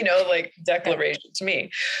 you know, like declaration to me.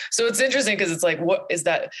 So it's interesting because it's like, what is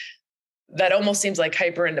that? That almost seems like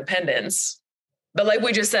hyper independence, but like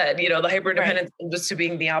we just said, you know, the hyper independence just to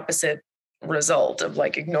being the opposite result of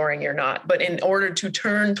like ignoring your not, but in order to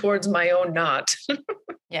turn towards my own not.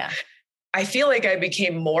 Yeah. I feel like I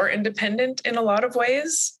became more independent in a lot of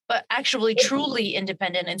ways. But actually truly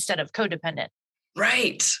independent instead of codependent.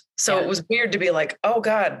 Right. So it was weird to be like, oh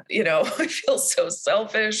God, you know, I feel so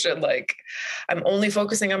selfish and like I'm only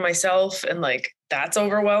focusing on myself and like that's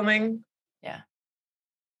overwhelming. Yeah.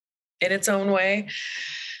 In its own way.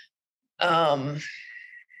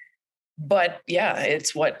 But yeah,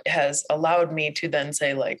 it's what has allowed me to then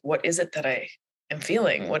say like, what is it that I am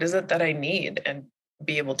feeling? What is it that I need? And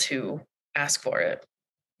be able to ask for it.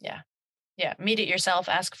 Yeah. Yeah. Meet it yourself,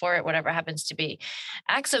 ask for it, whatever happens to be.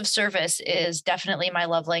 Acts of service is definitely my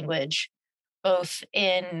love language, both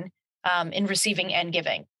in receiving and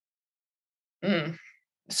giving. Mm.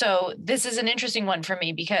 So this is an interesting one for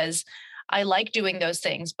me because I like doing those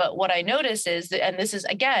things. But what I notice is that, and this is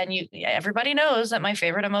again, everybody knows that my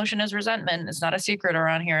favorite emotion is resentment. It's not a secret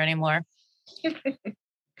around here anymore.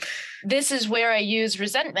 This is where I use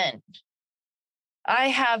resentment. I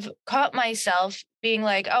have caught myself being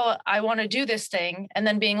like, oh, I want to do this thing. And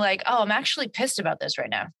then being like, oh, I'm actually pissed about this right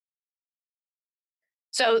now.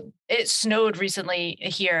 So it snowed recently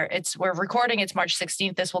here. We're recording, it's March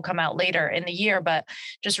 16th. This will come out later in the year, but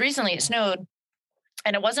just recently it snowed.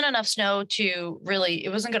 And it wasn't enough snow to really, it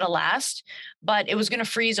wasn't going to last, but it was going to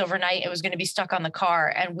freeze overnight. It was going to be stuck on the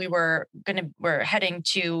car. And we're heading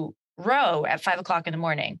to Row at 5:00 in the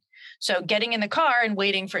morning. So getting in the car and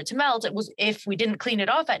waiting for it to melt, if we didn't clean it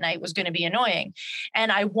off at night, was going to be annoying.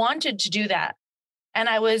 And I wanted to do that. And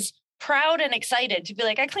I was proud and excited to be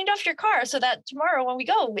like, I cleaned off your car so that tomorrow when we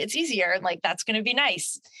go, it's easier. And like, that's going to be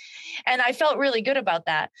nice. And I felt really good about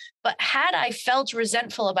that. But had I felt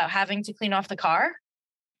resentful about having to clean off the car,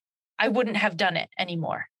 I wouldn't have done it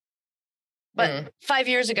anymore. But 5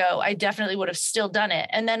 years ago, I definitely would have still done it.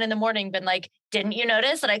 And then in the morning been like, didn't you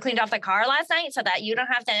notice that I cleaned off the car last night so that you don't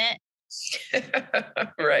have to?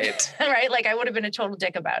 Right. Right. Like I would have been a total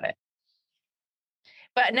dick about it.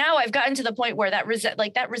 But now I've gotten to the point where that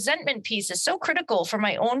resentment piece is so critical for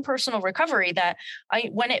my own personal recovery that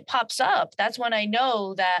when it pops up, that's when I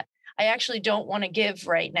know that I actually don't want to give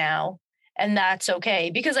right now. And that's okay,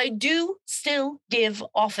 because I do still give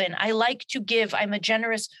often. I like to give. I'm a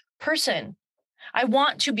generous person. I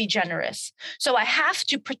want to be generous. So I have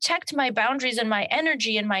to protect my boundaries and my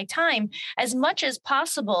energy and my time as much as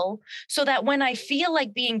possible so that when I feel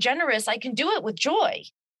like being generous, I can do it with joy.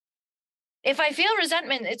 If I feel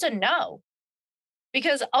resentment, it's a no.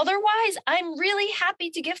 Because otherwise, I'm really happy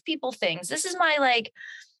to give people things. This is my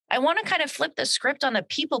I want to kind of flip the script on the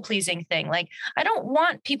people pleasing thing. Like, I don't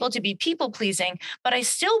want people to be people pleasing, but I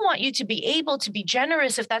still want you to be able to be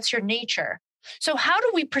generous if that's your nature. So how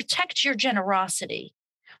do we protect your generosity?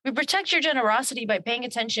 We protect your generosity by paying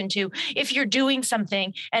attention to if you're doing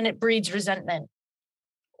something and it breeds resentment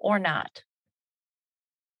or not.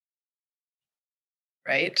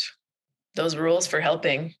 Right. Those rules for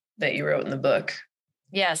helping that you wrote in the book.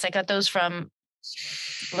 Yes, I got those from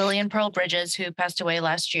Lillian Pearl Bridges, who passed away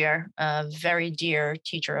last year, a very dear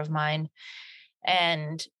teacher of mine,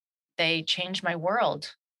 and they changed my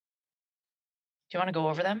world. Do you want to go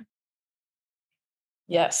over them?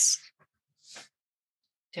 Yes.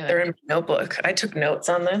 Do it. They're in my notebook. I took notes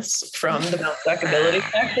on this from the Bounce Back Ability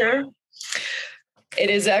Factor. It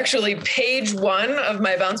is actually page 1 of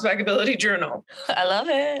my Bounce Back Ability journal. I love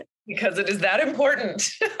it. Because it is that important.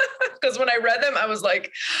 Because when I read them, I was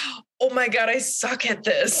like, oh my God, I suck at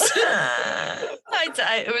this.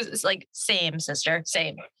 It was like, same, sister,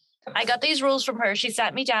 same. I got these rules from her. She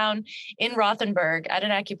sat me down in Rothenburg at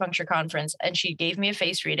an acupuncture conference, and she gave me a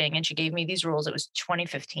face reading, and she gave me these rules. It was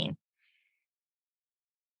 2015.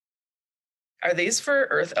 Are these for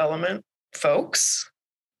Earth Element folks?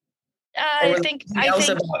 I think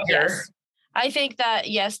yes. I think that,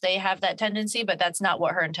 yes, they have that tendency, but that's not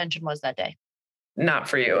what her intention was that day. Not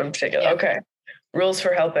for you in particular. Yeah. Okay. Rules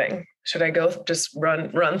for helping. Should I go just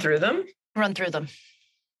run through them? Run through them.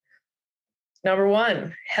 Number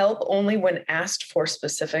 1, help only when asked for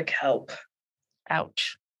specific help.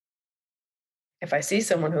 Ouch. If I see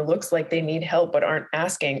someone who looks like they need help but aren't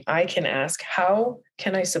asking, I can ask, how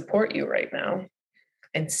can I support you right now?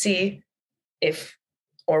 And see if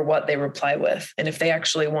or what they reply with, and if they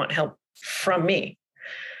actually want help from me.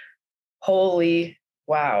 Holy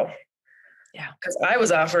wow. Yeah. Because I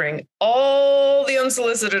was offering all the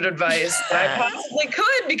unsolicited advice that I possibly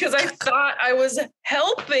could because I thought I was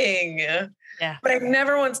helping. Yeah. But I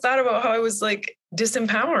never once thought about how I was like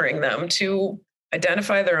disempowering them to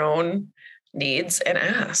identify their own needs and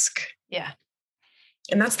ask. Yeah.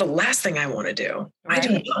 And that's the last thing I want to do. Right. I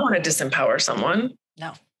do not want to disempower someone.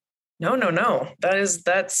 No. No.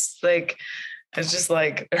 That's like, it's just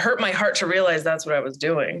like, it hurt my heart to realize that's what I was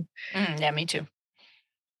doing. Yeah, me too.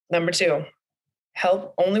 Number 2,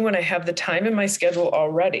 help only when I have the time in my schedule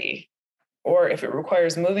already, or if it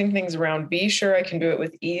requires moving things around, be sure I can do it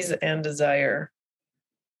with ease and desire.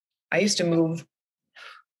 I used to move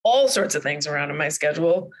all sorts of things around in my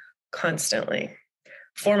schedule constantly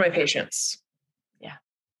for my patients. Yeah.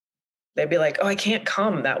 They'd be like, oh, I can't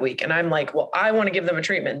come that week. And I'm like, well, I want to give them a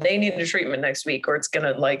treatment. They need a treatment next week, or it's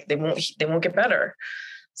going to like, they won't get better.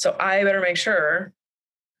 So I better make sure.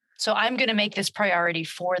 So I'm going to make this priority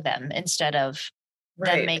for them instead of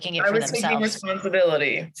them making it for themselves. I was taking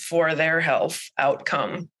responsibility for their health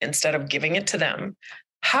outcome instead of giving it to them.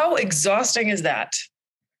 How exhausting is that?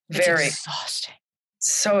 Very exhausting.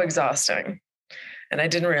 So exhausting. And I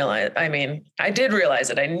didn't realize, I did realize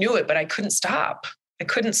it. I knew it, but I couldn't stop. I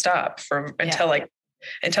couldn't stop until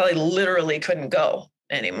I literally couldn't go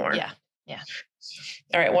anymore. Yeah. Yeah.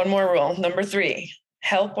 All right. One more rule. Number 3,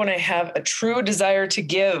 help when I have a true desire to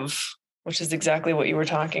give, which is exactly what you were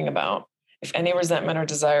talking about. If any resentment or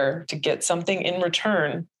desire to get something in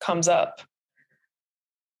return comes up,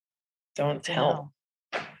 don't help.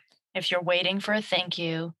 If you're waiting for a thank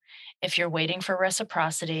you, if you're waiting for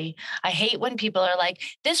reciprocity, I hate when people are like,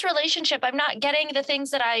 this relationship, I'm not getting the things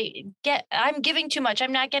that I get. I'm giving too much.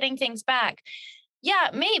 I'm not getting things back. Yeah,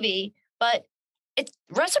 maybe, but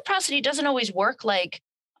reciprocity doesn't always work like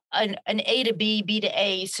an A to B, B to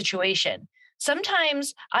A situation.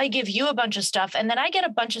 Sometimes I give you a bunch of stuff and then I get a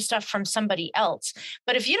bunch of stuff from somebody else.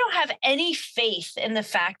 But if you don't have any faith in the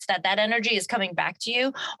fact that that energy is coming back to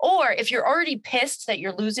you, or if you're already pissed that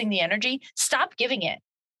you're losing the energy, stop giving it.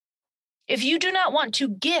 If you do not want to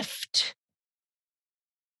gift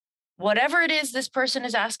whatever it is this person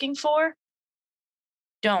is asking for,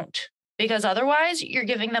 don't. Because otherwise you're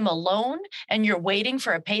giving them a loan and you're waiting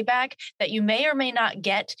for a payback that you may or may not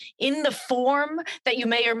get in the form that you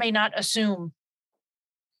may or may not assume.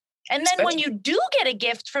 And then when you do get a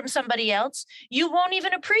gift from somebody else, you won't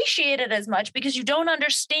even appreciate it as much because you don't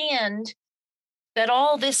understand that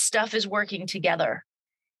all this stuff is working together.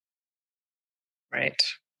 Right.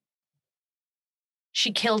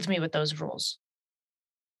 She killed me with those rules.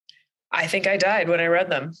 I think I died when I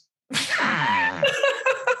read them.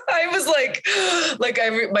 I was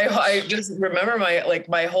I just remember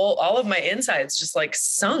all of my insides just like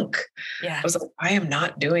sunk. Yeah. I was like, I am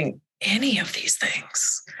not doing any of these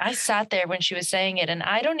things. I sat there when she was saying it, and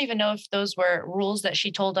I don't even know if those were rules that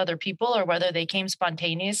she told other people or whether they came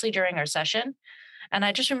spontaneously during our session. And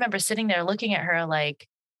I just remember sitting there looking at her like,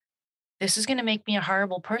 this is going to make me a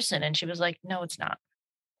horrible person. And she was like, no, it's not.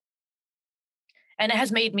 And it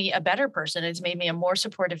has made me a better person. It's made me a more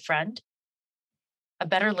supportive friend, a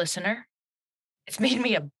better listener. It's made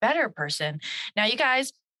me a better person. Now, you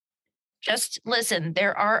guys, just listen.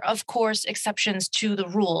 There are, of course, exceptions to the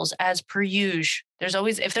rules as per usual. There's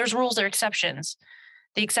always, if there's rules, there are exceptions.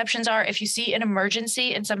 The exceptions are if you see an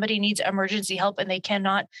emergency and somebody needs emergency help and they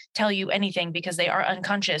cannot tell you anything because they are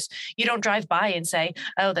unconscious, you don't drive by and say,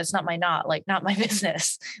 oh, that's not not my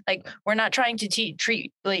business. Like, we're not trying to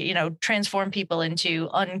transform people into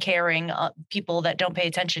uncaring people that don't pay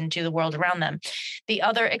attention to the world around them. The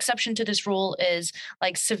other exception to this rule is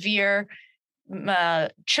like severe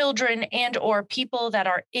children and or people that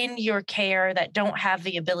are in your care that don't have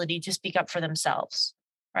the ability to speak up for themselves.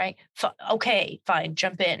 Right? Okay, fine,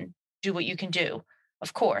 jump in, do what you can do,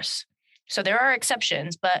 of course. So there are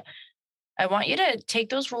exceptions, but I want you to take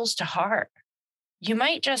those rules to heart. You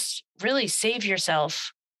might just really save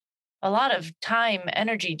yourself a lot of time,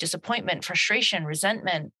 energy, disappointment, frustration,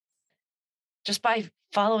 resentment, just by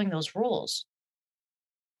following those rules.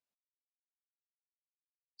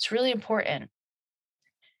 It's really important.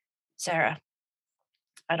 Sarah,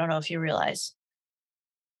 I don't know if you realize,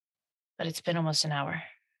 but it's been almost an hour.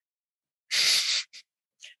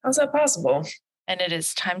 How's that possible? And it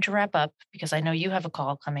is time to wrap up because I know you have a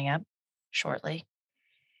call coming up shortly.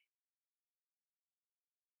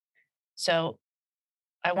 So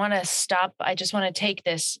I want to stop. I just want to take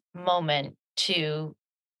this moment to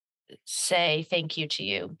say thank you to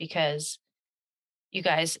you because you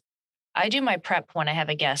guys, I do my prep when I have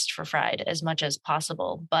a guest for Fried as much as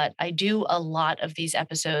possible, but I do a lot of these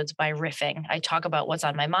episodes by riffing. I talk about what's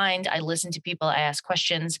on my mind. I listen to people, I ask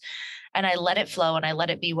questions, and I let it flow and I let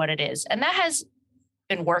it be what it is. And that has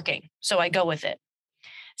been working. So I go with it.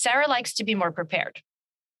 Sarah likes to be more prepared.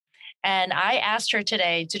 And I asked her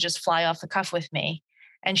today to just fly off the cuff with me.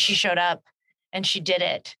 And she showed up and she did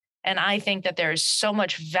it. And I think that there's so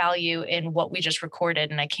much value in what we just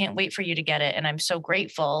recorded. And I can't wait for you to get it. And I'm so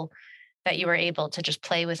grateful that you were able to just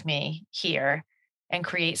play with me here and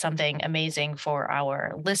create something amazing for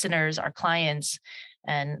our listeners, our clients,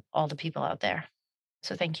 and all the people out there.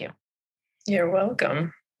 So thank you. You're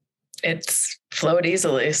welcome. It's flowed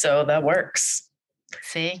easily, so that works.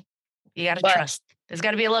 See, you got to trust. There's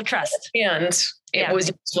got to be a little trust. And it was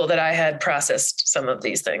useful that I had processed some of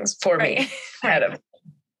these things for me ahead of.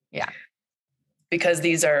 Yeah. Because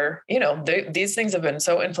these are, these things have been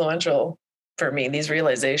so influential for me, these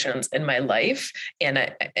realizations in my life. And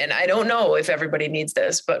I don't know if everybody needs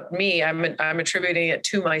this, but me, I'm attributing it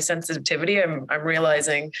to my sensitivity. I'm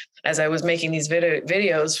realizing as I was making these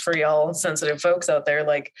videos for y'all sensitive folks out there,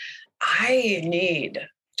 like I need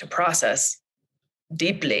to process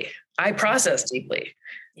deeply. I process deeply.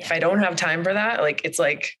 Yeah. If I don't have time for that,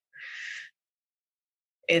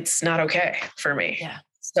 it's not okay for me. Yeah.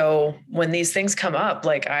 So when these things come up,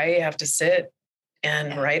 like I have to sit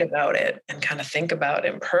and write about it and kind of think about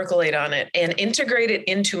it and percolate on it and integrate it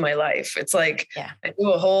into my life. It's like I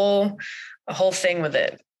do a whole thing with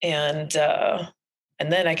it. And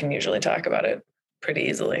then I can usually talk about it pretty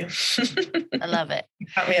easily. I love it. You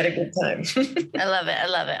got me at a good time. I love it. I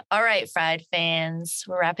love it. All right, Fried fans,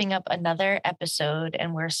 we're wrapping up another episode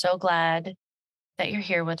and we're so glad that you're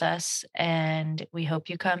here with us. And we hope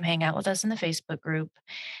you come hang out with us in the Facebook group.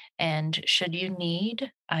 And should you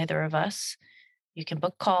need either of us, you can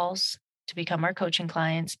book calls to become our coaching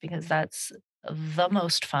clients because that's the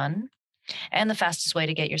most fun and the fastest way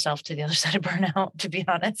to get yourself to the other side of burnout, to be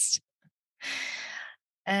honest.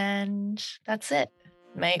 And that's it.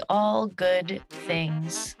 May all good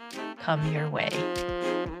things come your way.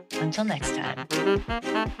 Until next time.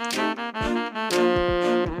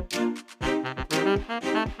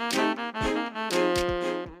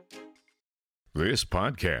 This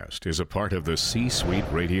podcast is a part of the C-Suite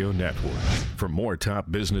Radio Network. For more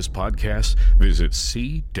top business podcasts, visit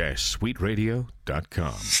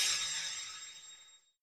c-suiteradio.com.